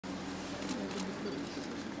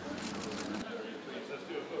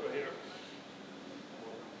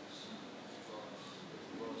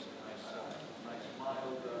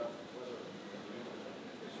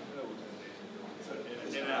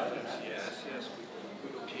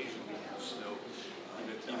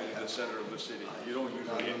center of the city. You don't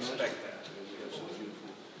usually expect that. We have some beautiful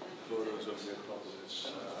photos of the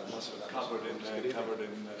Acropolis covered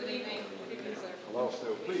in. Good evening. Good evening, sir. Hello.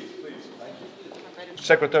 So please. Thank you.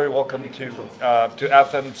 Secretary, welcome to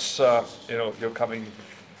Athens. You're coming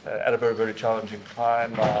at a very, very challenging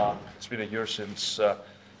time. It's been a year since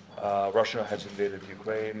Russia has invaded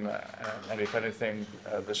Ukraine, and if anything,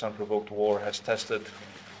 this unprovoked war has tested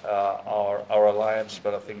our alliance,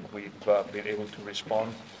 but I think we've been able to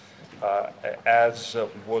respond as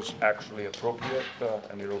was actually appropriate,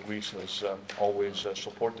 and Greece has always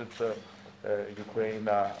supported Ukraine,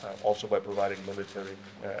 also by providing military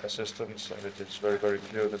assistance, and it is very, very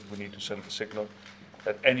clear that we need to send a signal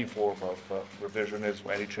that any form of revisionism,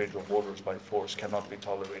 any change of borders by force cannot be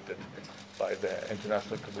tolerated by the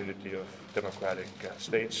international community of democratic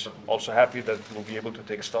states. Also happy that we'll be able to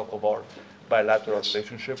take stock of our bilateral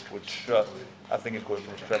relationship, which I think is going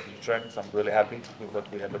from strength to strength. I'm really happy with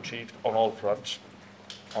what we have achieved on all fronts,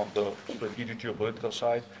 on the strategic geopolitical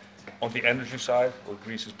side, on the energy side, where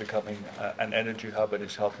Greece is becoming an energy hub and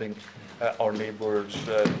is helping our neighbors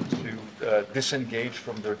to disengage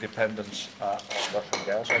from their dependence on Russian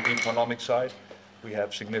gas. On the economic side, we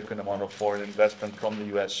have significant amount of foreign investment from the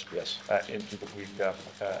U.S. Into the Greek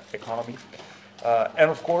economy.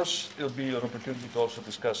 And of course, it'll be an opportunity to also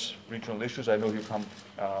discuss regional issues. I know you come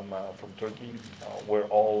from Turkey. We're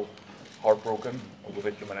all heartbroken with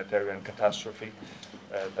the humanitarian catastrophe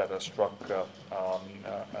that has struck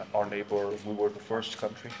our neighbor. We were the first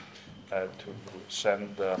country to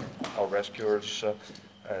send our rescuers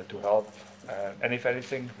to help. And if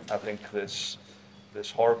anything, I think this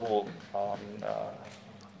horrible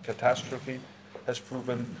catastrophe has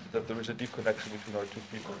proven that there is a deep connection between our two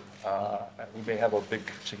people. We may have our big,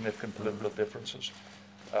 significant political differences,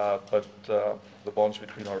 but the bonds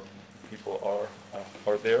between our people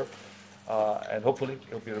are there. And hopefully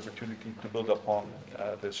it'll be an opportunity to build upon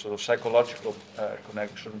this sort of psychological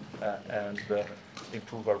connection and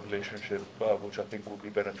improve our relationship, which I think will be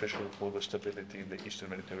beneficial for the stability in the Eastern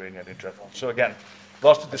Mediterranean in general. So again,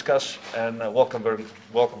 lots to discuss, and welcome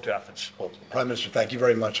to Athens. Well, Prime Minister, thank you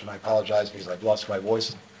very much, and I apologize because I've lost my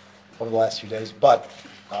voice over the last few days, but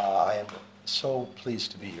I am so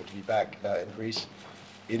pleased to be here, to be back in Greece.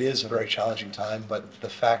 It is a very challenging time, but the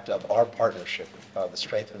fact of our partnership, the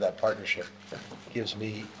strength of that partnership, gives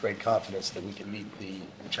me great confidence that we can meet the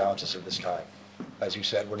challenges of this time. As you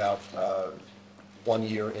said, we're now 1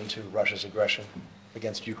 year into Russia's aggression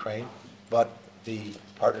against Ukraine, but the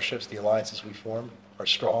partnerships, the alliances we form are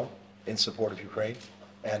strong in support of Ukraine,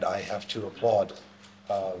 and I have to applaud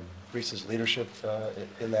Greece's leadership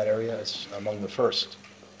in that area as among the first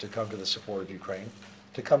to come to the support of Ukraine,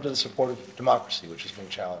 to come to the support of democracy, which is being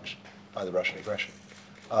challenged by the Russian aggression.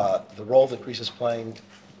 The role that Greece is playing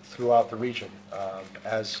throughout the region,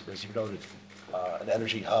 as you noted, an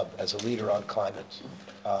energy hub, as a leader on climate,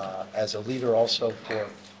 as a leader also for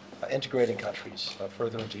integrating countries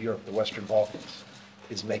further into Europe, the Western Balkans,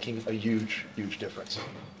 is making a huge, huge difference,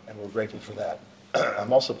 and we're grateful for that.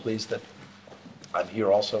 I'm also pleased that I'm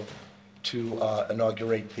here also to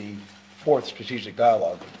inaugurate the 4th strategic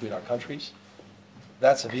dialogue between our countries.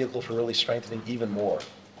 That's a vehicle for really strengthening even more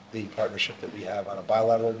the partnership that we have on a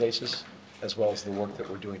bilateral basis, as well as the work that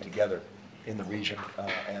we're doing together in the region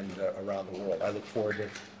and around the world. I look forward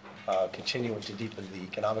to continuing to deepen the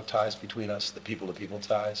economic ties between us, the people-to-people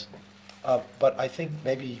ties. But I think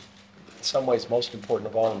maybe in some ways most important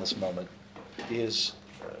of all in this moment is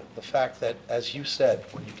the fact that, as you said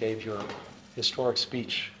when you gave your historic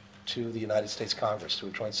speech to the United States Congress, to a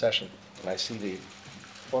joint session, and I see the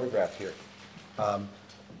photograph here,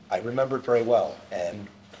 I remember it very well, and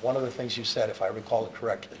one of the things you said, if I recall it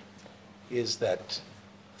correctly, is that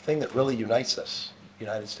the thing that really unites us,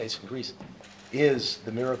 United States and Greece, is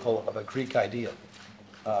the miracle of a Greek idea,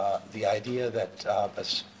 the idea that a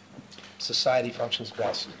society functions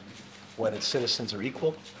best when its citizens are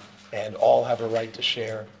equal and all have a right to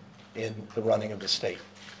share in the running of the state.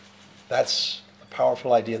 That's a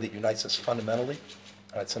powerful idea that unites us fundamentally.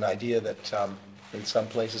 It's an idea that in some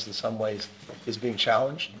places, in some ways, is being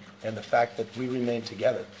challenged, and the fact that we remain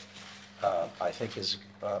together, I think, is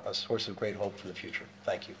a source of great hope for the future.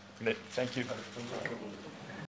 Thank you. Thank you.